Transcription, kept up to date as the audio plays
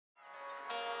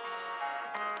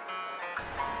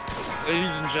Ladies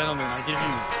and gentlemen, I give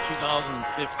you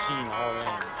 2015 all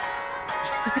in.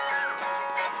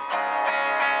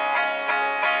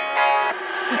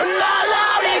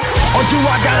 Or do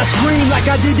I gotta scream like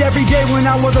I did every day when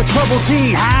I was a troubled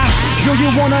teen, huh? Do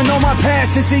you wanna know my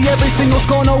past and see every single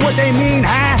score, know what they mean,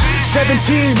 huh?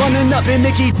 17, running up in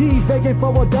Mickey D's, begging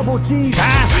for a double cheese,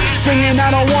 huh? Singing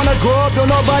I don't wanna grow up to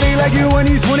nobody like you when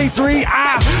he's 23,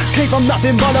 came from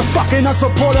nothing but a fucking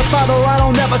unsupportive father I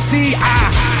don't ever see,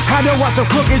 had to watch a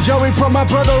crooked Joey put my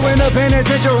brother in a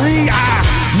penitentiary,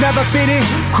 never fitted,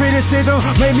 criticism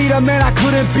made me the man I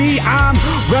couldn't be. I'm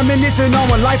reminiscing on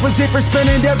when life was different,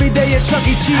 spending every day at Chuck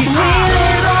E. Cheese. We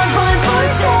live on front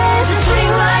porches and swing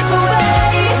life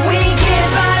away. We get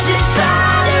by just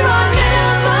sliding on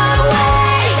minimum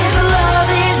wage. If love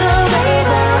is a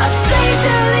labor, I'll stay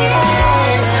till the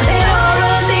end. And all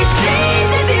of these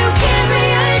things, if you give me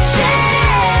a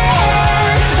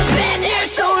chance. I've been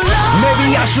here so long.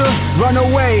 Maybe I should run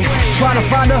away, trying to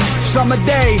find a summer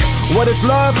day. What is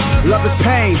love? Love is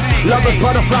pain. Love is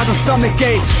butterflies and stomach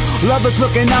aches. Love is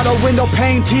looking out a window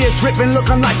pane, tears dripping,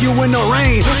 looking like you in the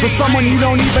rain. For someone you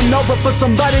don't even know, but for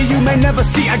somebody you may never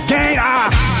see again.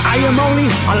 I am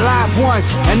only alive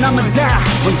once, and I'ma die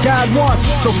when God wants.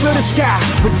 So fill the sky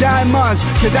with diamonds,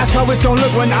 cause that's how it's gonna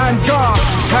look when I'm gone.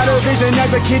 Had a vision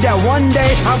as a kid that one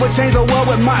day I would change the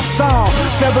world with my song.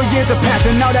 Several years have passed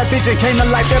and now that vision came to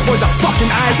life. That boy's a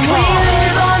fucking icon. We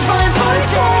live on front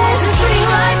porches and swing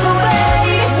life away.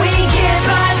 We get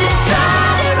by just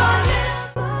sliding on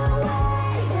minimum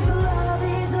wage. If love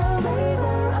is a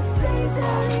labor, I'll stay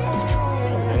till the end.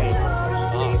 And all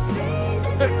of these things,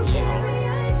 if you give me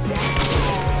a chance.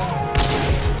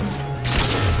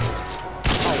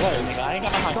 Oh, what, nigga? I ain't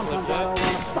got my Sometimes flip I don't that.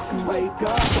 wanna fucking wake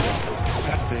up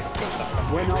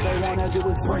when all they wanna do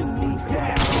is bring me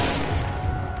down.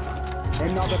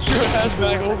 And all the Your ass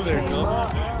back over there, no?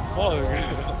 Fuck.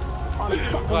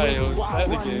 Right, yo, that's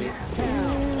the game.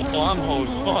 Oh, I'm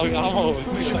host. Fuck, I'm host.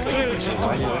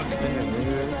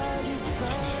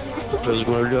 Cause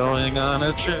we're going on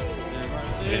a trip.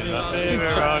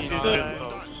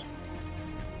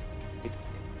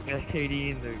 Got Katie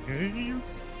in the game.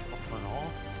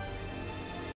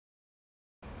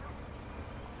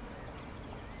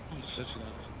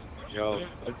 Yo,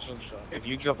 if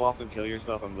you jump off and kill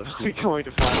yourself, I'm literally going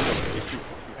to find somebody.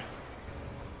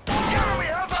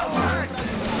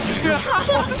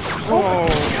 Oh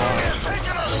my.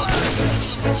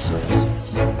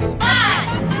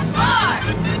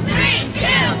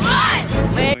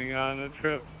 Going on a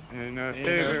trip in a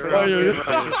favorite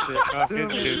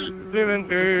rocket ship, living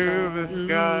through the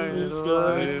sky,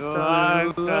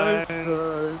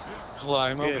 little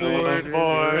Climb aboard,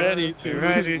 ready to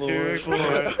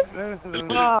explore.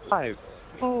 5,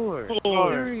 4,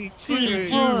 3, 2,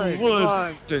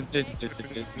 1. Dun, dun, dun, dun,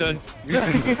 dun, dun.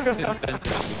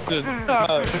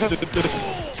 Oh,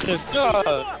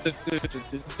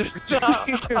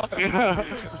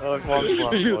 it's one,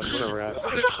 whatever.